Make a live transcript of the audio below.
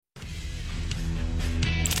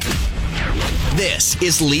This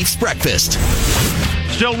is Leafs Breakfast.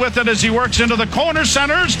 Still with it as he works into the corner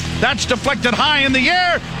centers. That's deflected high in the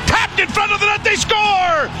air. Tapped in front of the net. They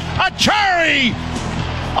score! Acciari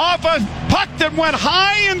off a puck that went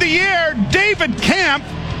high in the air. David Kampf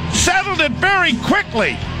settled it very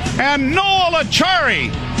quickly. And Noel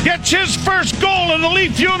Acciari gets his first goal in the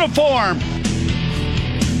Leaf uniform.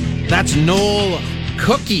 That's Noel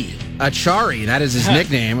Cookie Acciari. That is his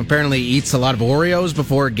nickname. Apparently he eats a lot of Oreos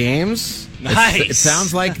before games. Nice. It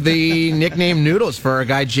sounds like the nickname Noodles for our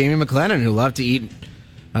guy Jamie McLennan, who loved to eat,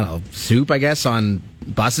 I don't know, soup, I guess, on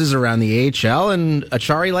buses around the AHL, and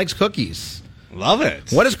Acciari likes cookies. Love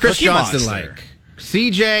it. What is Chris Cookie Johnston Monster. like?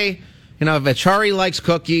 CJ, if Acciari likes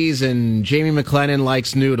cookies and Jamie McLennan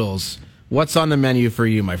likes noodles, what's on the menu for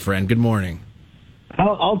you, my friend? Good morning.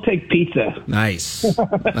 I'll take pizza. Nice.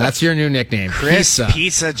 That's your new nickname. Chris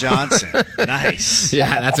Pizza Johnson. Nice.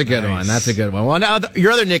 Yeah, that's a good one. That's a good one. Well, now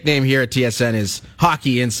your other nickname here at TSN is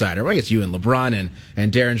Hockey Insider. Well, I guess you and LeBron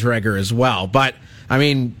and Darren Dreger as well. But,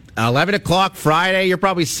 11 o'clock Friday, you're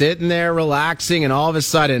probably sitting there relaxing, and all of a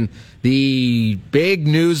sudden, the big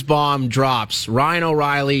news bomb drops. Ryan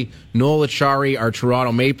O'Reilly, Noel Acciari, our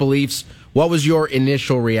Toronto Maple Leafs. What was your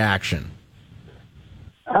initial reaction?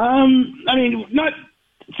 Not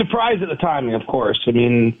surprised at the timing, of course.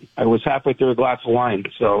 I was halfway through a glass of wine,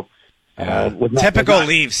 so... Typical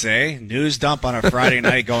Leafs, eh? News dump on a Friday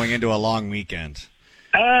night going into a long weekend.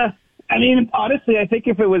 Honestly, I think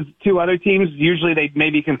if it was two other teams, usually they'd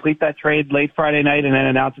maybe complete that trade late Friday night and then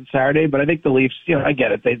announce it Saturday. But I think the Leafs, I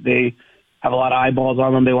get it. They have a lot of eyeballs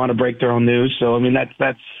on them. They want to break their own news. So,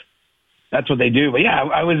 that's what they do. But, yeah,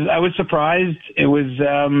 I was surprised. It was...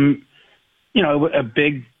 a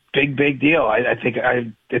big deal. I think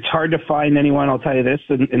it's hard to find anyone, I'll tell you this,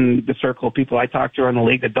 in the circle of people I talk to around the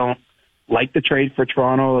league that don't like the trade for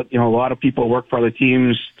Toronto. A lot of people work for other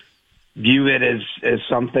teams, view it as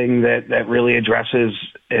something that really addresses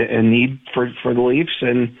a need for the Leafs.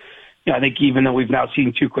 And, I think even though we've now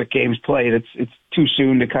seen two quick games played, it's too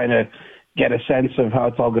soon to kind of get a sense of how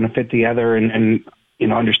it's all going to fit together. And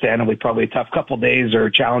understandably, probably a tough couple days or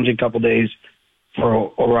a challenging couple days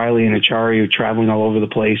for O'Reilly and Acciari, who are traveling all over the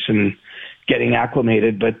place and getting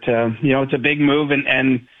acclimated. But, it's a big move,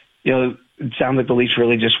 and it sounds like the Leafs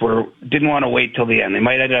really just didn't want to wait till the end. They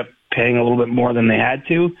might end up paying a little bit more than they had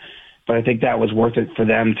to, but I think that was worth it for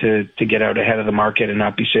them to get out ahead of the market and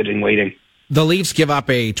not be sitting waiting. The Leafs give up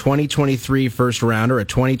a 2023 first rounder, a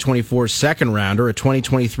 2024 second rounder, a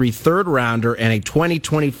 2023 third rounder, and a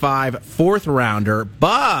 2025 fourth rounder,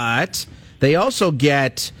 but they also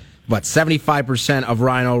get... 75% of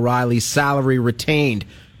Ryan O'Reilly's salary retained.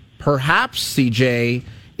 Perhaps, CJ,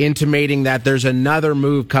 intimating that there's another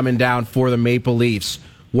move coming down for the Maple Leafs.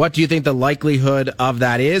 What do you think the likelihood of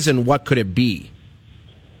that is, and what could it be?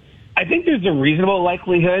 I think there's a reasonable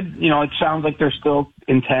likelihood. It sounds like they're still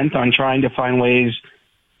intent on trying to find ways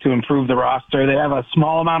to improve the roster. They have a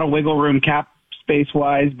small amount of wiggle room cap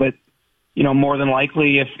space-wise, but more than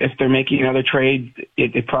likely, if they're making another trade,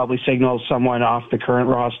 it probably signals someone off the current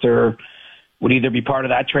roster would either be part of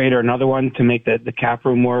that trade or another one to make the cap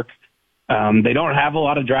room work. They don't have a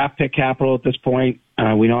lot of draft pick capital at this point.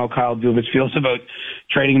 We know how Kyle Dubas feels about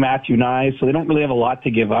trading Matthew Nye, so they don't really have a lot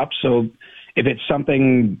to give up. So if it's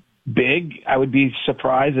something big, I would be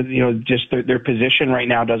surprised that, just their position right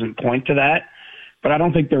now doesn't point to that. But I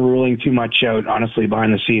don't think they're ruling too much out, honestly,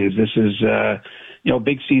 behind the scenes. This is...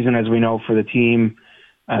 big season, as we know, for the team.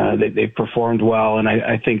 They've performed well, and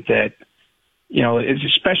I think that,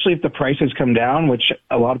 especially if the prices come down, which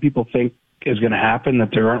a lot of people think is going to happen,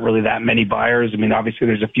 that there aren't really that many buyers. Obviously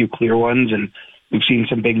there's a few clear ones, and we've seen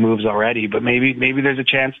some big moves already, but maybe there's a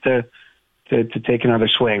chance to take another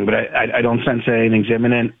swing. But I don't sense anything's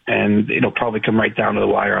imminent, and it'll probably come right down to the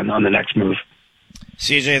wire on the next move.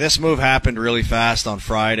 CJ, this move happened really fast on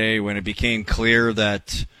Friday when it became clear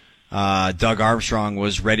that Doug Armstrong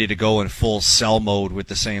was ready to go in full sell mode with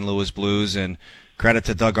the St. Louis Blues, and credit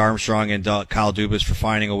to Doug Armstrong and Kyle Dubas for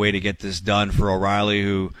finding a way to get this done for O'Reilly,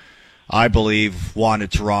 who I believe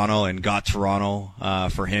wanted Toronto and got Toronto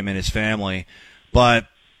for him and his family. But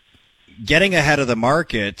getting ahead of the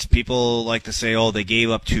market, people like to say, they gave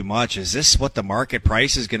up too much. Is this what the market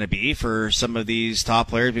price is going to be for some of these top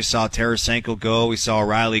players? We saw Tarasenko go. We saw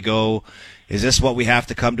O'Reilly go. Is this what we have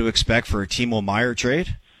to come to expect for a Timo Meier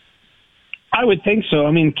trade? I would think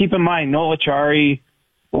so. Keep in mind, Noel Acciari,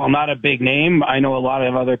 while not a big name, I know a lot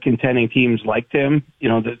of other contending teams liked him.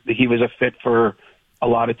 He was a fit for a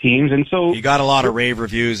lot of teams. And so you got a lot of rave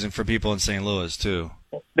reviews and for people in St. Louis, too.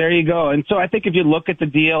 There you go. And so I think if you look at the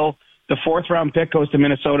deal, the fourth-round pick goes to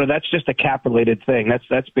Minnesota. That's just a cap-related thing.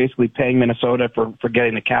 That's basically paying Minnesota for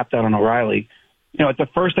getting the cap down on O'Reilly. at the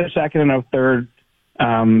first, a second, and a third,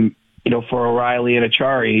 for O'Reilly and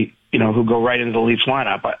Achari, who go right into the Leafs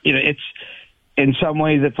lineup. It's in some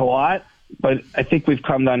ways it's a lot, but I think we've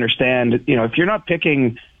come to understand, if you're not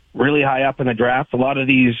picking really high up in the draft, a lot of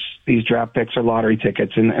these draft picks are lottery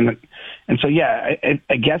tickets, and so I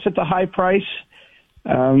guess it's a high price,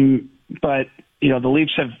 but the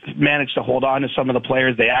Leafs have managed to hold on to some of the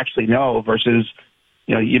players they actually know versus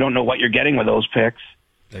you don't know what you're getting with those picks.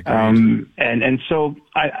 And so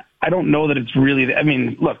I don't know that it's really. I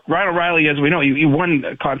mean, look, Ryan O'Reilly, as we know, he won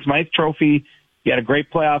the Conn Smythe Trophy. He had a great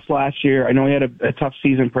playoffs last year. I know he had a tough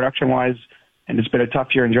season production-wise, and it's been a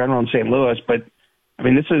tough year in general in St. Louis. But I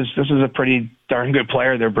mean, this is a pretty darn good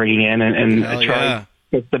player they're bringing in, and Achari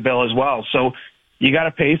fits the bill as well. So you got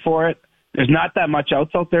to pay for it. There's not that much else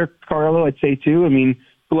out there, Carlo, I'd say too. I mean,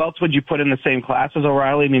 who else would you put in the same class as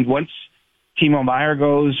O'Reilly? I mean, once Timo Meier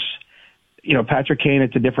goes, Patrick Kane,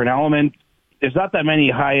 it's a different element. There's not that many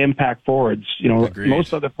high-impact forwards. Agreed.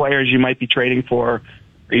 Most of the players you might be trading for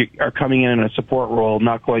are coming in a support role,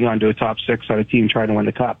 not going on to a top six on a team trying to win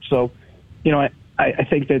the cup. So, I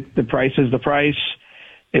think that the price is the price.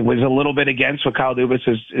 It was a little bit against what Kyle Dubas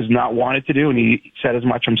is not wanted to do, and he said as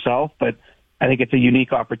much himself, but I think it's a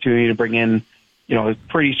unique opportunity to bring in, a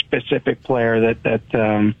pretty specific player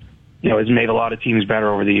that has made a lot of teams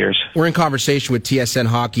better over the years. We're in conversation with TSN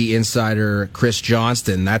hockey insider Chris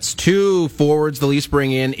Johnston. That's two forwards the Leafs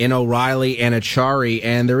bring in O'Reilly and Achari,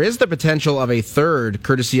 and there is the potential of a third,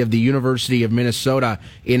 courtesy of the University of Minnesota,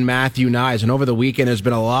 in Matthew Knies. And over the weekend, there's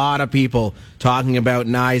been a lot of people talking about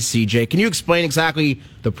Knies, CJ. Can you explain exactly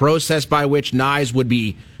the process by which Knies would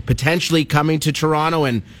be potentially coming to Toronto,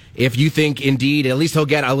 and if you think, indeed, at least he'll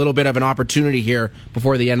get a little bit of an opportunity here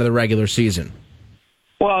before the end of the regular season?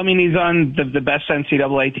 Well, I mean, he's on the best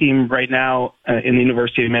NCAA team right now in the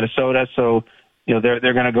University of Minnesota. So, they're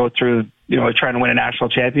going to go through, trying to win a national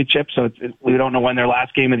championship. So we don't know when their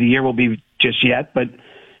last game of the year will be just yet. But,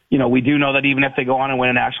 we do know that even if they go on and win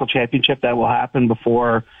a national championship, that will happen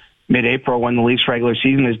before mid-April when the Leafs regular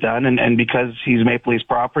season is done. And because he's Maple Leafs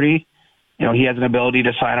property, he has an ability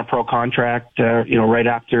to sign a pro contract, right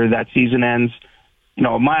after that season ends.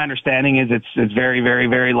 My understanding is it's very, very,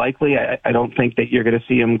 very likely. I don't think that you're going to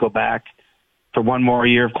see him go back for one more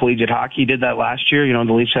year of collegiate hockey. He did that last year.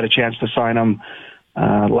 The Leafs had a chance to sign him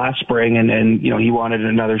last spring, and he wanted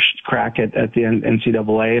another crack at the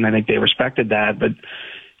NCAA, and I think they respected that. But,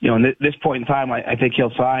 in this point in time, I think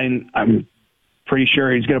he'll sign. I'm pretty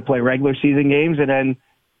sure he's going to play regular season games, and then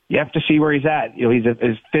you have to see where he's at. He's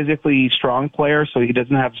a physically strong player, so he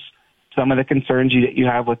doesn't have some of the concerns you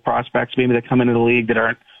have with prospects maybe that come into the league that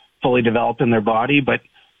aren't fully developed in their body. But,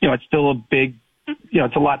 it's still a big,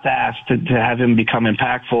 it's a lot to ask to have him become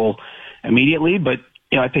impactful immediately. But,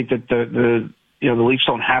 I think that the Leafs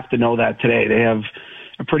don't have to know that today. They have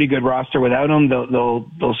a pretty good roster without him.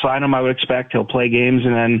 They'll sign him, I would expect. He'll play games,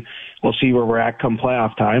 and then we'll see where we're at come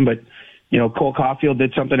playoff time. But, Cole Caulfield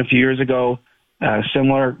did something a few years ago,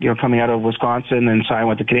 similar, coming out of Wisconsin and signed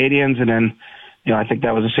with the Canadiens, and then, I think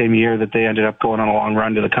that was the same year that they ended up going on a long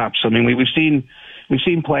run to the Cup. So, I mean, we've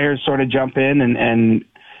seen players sort of jump in and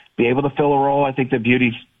be able to fill a role. I think the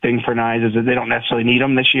beauty thing for Knies is that they don't necessarily need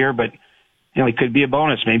him this year, but, he could be a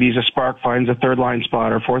bonus. Maybe he's a spark, finds a third line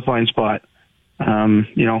spot or fourth line spot, but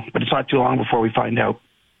it's not too long before we find out.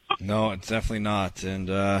 No, it's definitely not. And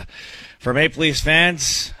for Maple Leafs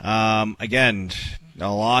fans, again,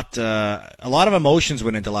 a lot of emotions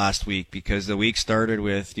went into last week because the week started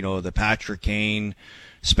with, the Patrick Kane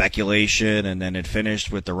speculation, and then it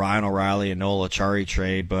finished with the Ryan O'Reilly and Noel Achari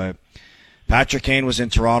trade. But Patrick Kane was in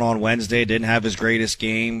Toronto on Wednesday, didn't have his greatest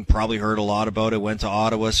game, probably heard a lot about it, went to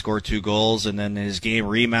Ottawa, scored 2 goals, and then his game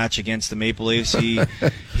rematch against the Maple Leafs,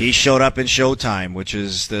 he showed up in Showtime, which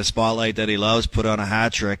is the spotlight that he loves, put on a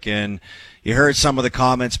hat trick. And you heard some of the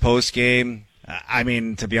comments post-game. I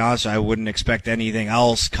mean, to be honest, I wouldn't expect anything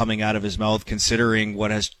else coming out of his mouth considering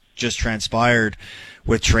what has just transpired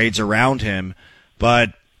with trades around him.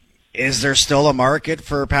 But is there still a market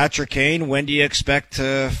for Patrick Kane? When do you expect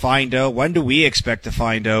to find out? When do we expect to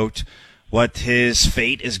find out what his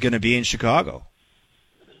fate is going to be in Chicago?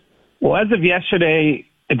 Well, as of yesterday,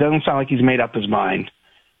 it doesn't sound like he's made up his mind.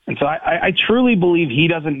 And so I truly believe he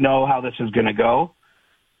doesn't know how this is going to go.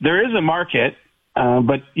 There is a market.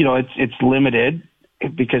 But it's limited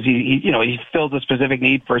because he fills a specific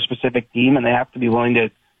need for a specific team, and they have to be willing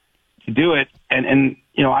to do it. And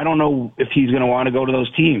I don't know if he's going to want to go to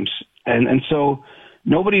those teams, and so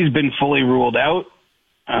nobody's been fully ruled out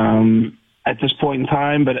at this point in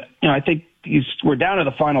time. But I think we're down to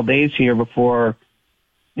the final days here before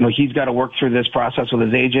he's got to work through this process with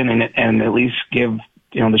his agent and at least give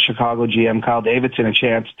the Chicago GM, Kyle Davidson, a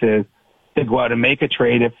chance to go out and make a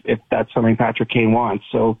trade if that's something Patrick Kane wants.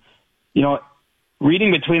 So,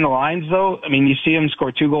 reading between the lines, though, I mean, you see him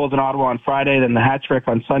score 2 goals in Ottawa on Friday, then the hat trick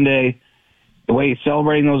on Sunday. The way he's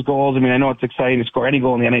celebrating those goals, I mean, I know it's exciting to score any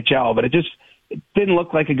goal in the NHL, but it didn't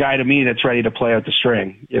look like a guy to me that's ready to play out the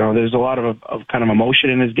string. There's a lot of kind of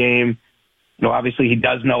emotion in his game. Obviously he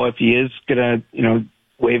does know if he is going to,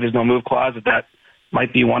 waive his no-move clause, that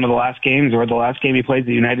might be one of the last games or the last game he plays at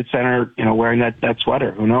the United Center, wearing that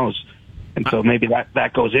sweater. Who knows? And so maybe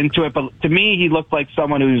that goes into it. But to me, he looked like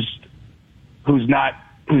someone who's not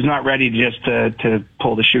ready just to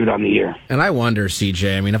pull the chute on the year. And I wonder,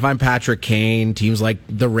 CJ, I mean, if I'm Patrick Kane, teams like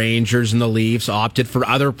the Rangers and the Leafs opted for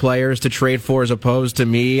other players to trade for as opposed to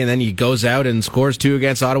me, and then he goes out and scores 2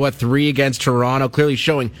 against Ottawa, 3 against Toronto, clearly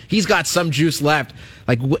showing he's got some juice left.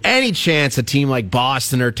 Like, any chance a team like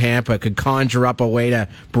Boston or Tampa could conjure up a way to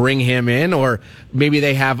bring him in, or maybe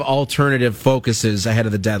they have alternative focuses ahead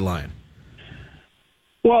of the deadline?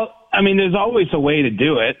 Well, I mean, there's always a way to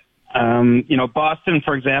do it. Boston,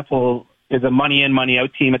 for example, is a money in, money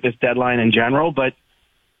out team at this deadline in general. But,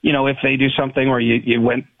 if they do something where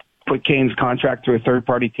you put Kane's contract through a third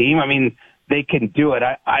party team, I mean, they can do it.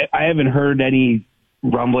 I haven't heard any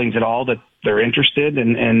rumblings at all that they're interested. But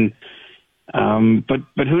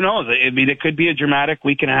who knows? I mean, it could be a dramatic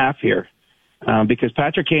week and a half here. Because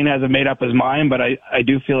Patrick Kane hasn't made up his mind, but I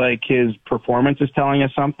do feel like his performance is telling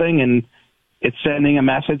us something, and it's sending a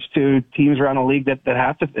message to teams around the league that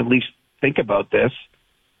have to at least think about this,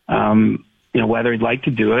 whether he'd like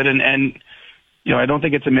to do it. And I don't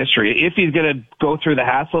think it's a mystery. If he's going to go through the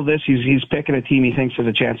hassle of this, he's picking a team he thinks has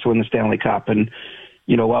a chance to win the Stanley Cup. And,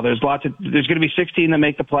 while there's going to be 16 that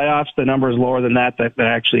make the playoffs, the number is lower than that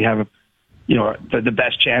actually have the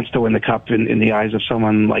best chance to win the Cup in the eyes of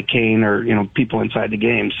someone like Kane or, people inside the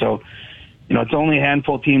game. So, it's only a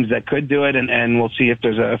handful of teams that could do it, and we'll see if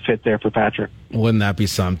there's a fit there for Patrick. Wouldn't that be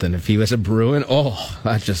something if he was a Bruin? Oh,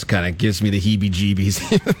 that just kind of gives me the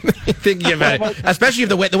heebie-jeebies thinking about it, especially if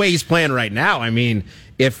the way he's playing right now. I mean,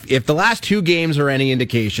 if the last 2 games are any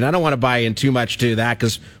indication, I don't want to buy in too much to that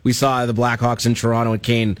because we saw the Blackhawks in Toronto and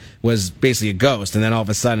Kane was basically a ghost, and then all of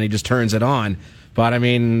a sudden he just turns it on. But, I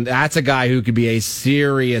mean, that's a guy who could be a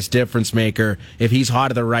serious difference maker if he's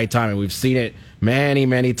hot at the right time. And we've seen it many,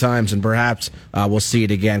 many times, and perhaps we'll see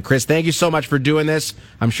it again. Chris, thank you so much for doing this.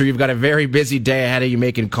 I'm sure you've got a very busy day ahead of you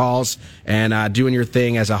making calls and doing your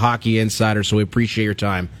thing as a hockey insider, so we appreciate your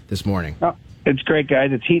time this morning. Oh, it's great,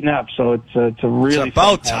 guys. It's heating up, so it's a really It's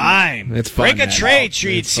about time. It's fun, Break a trade,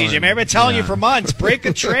 CJ. Maybe I've been telling you for months. Break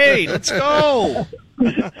a trade. Let's go.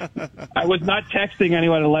 I was not texting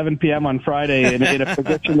anyone at 11 p.m. on Friday in a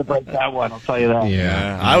position to break that one, I'll tell you that.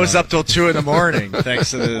 Yeah, I was up till 2 a.m. thanks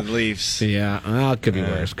to the Leafs. Yeah, well, it could be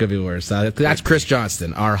worse. Could be worse. That's Chris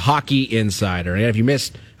Johnston, our hockey insider. And if you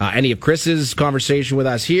missed any of Chris's conversation with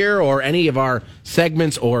us here or any of our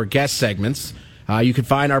segments or guest segments, you can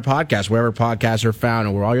find our podcast wherever podcasts are found.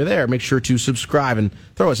 And while you're there, make sure to subscribe and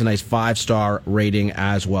throw us a nice 5-star rating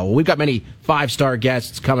as well. We've got many 5-star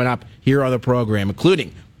guests coming up here on the program,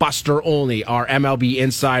 including Buster Olney, our MLB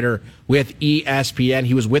insider with ESPN.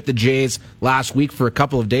 He was with the Jays last week for a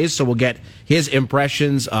couple of days, so we'll get his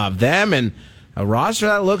impressions of them and a roster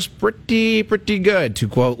that looks pretty good, to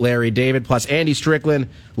quote Larry David, plus Andy Strickland,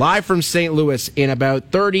 live from St. Louis in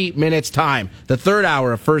about 30 minutes' time. The third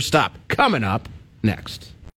hour of First Up, coming up next.